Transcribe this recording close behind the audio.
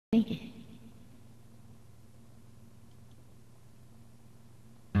Thank you.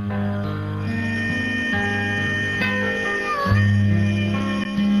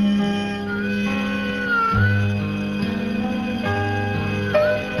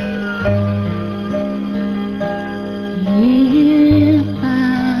 If I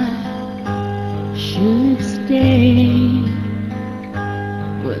should stay,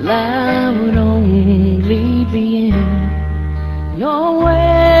 well, I would only be in your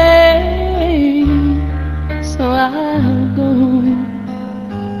way, so I'll go.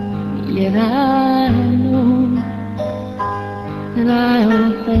 Yet I know that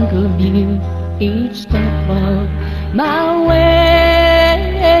I'll think of you each step of my way.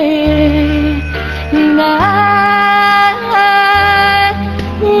 And I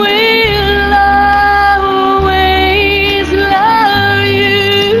will always love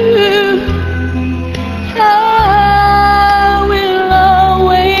you. I will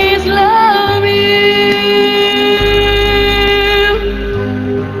always love you.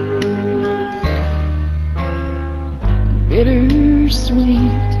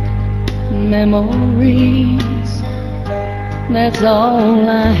 Bittersweet memories, that's all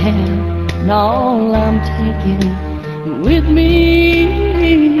I have and all I'm taking with me.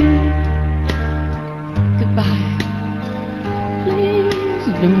 Goodbye, please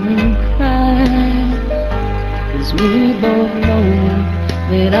don't cry, 'cause we both know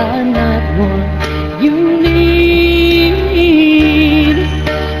that I'm not what you need.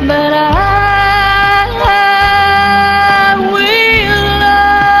 But I will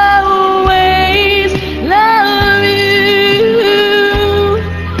always love you.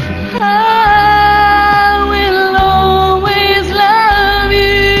 I will always love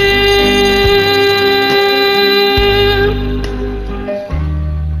you.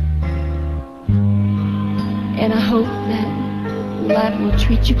 And I hope that life will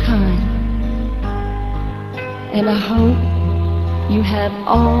treat you kind. And I hope you have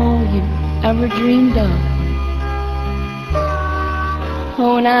all you've ever dreamed of.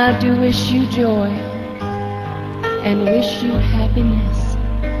 Oh, and I do wish you joy and wish you happiness.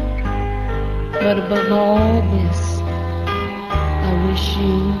 But above all this, I wish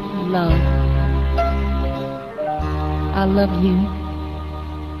you love. I love you.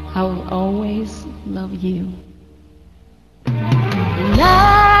 I will always love you. And I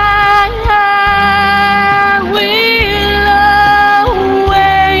will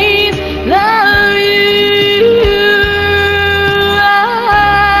always love you.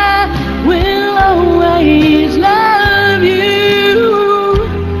 I will always love you.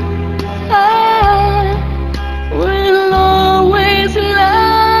 I will always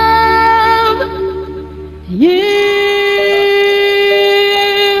love you.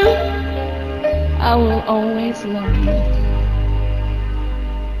 I will always love you.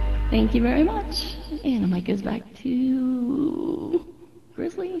 Thank you very much. And the mic goes back to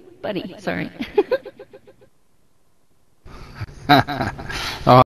Grizzly Buddy. Sorry.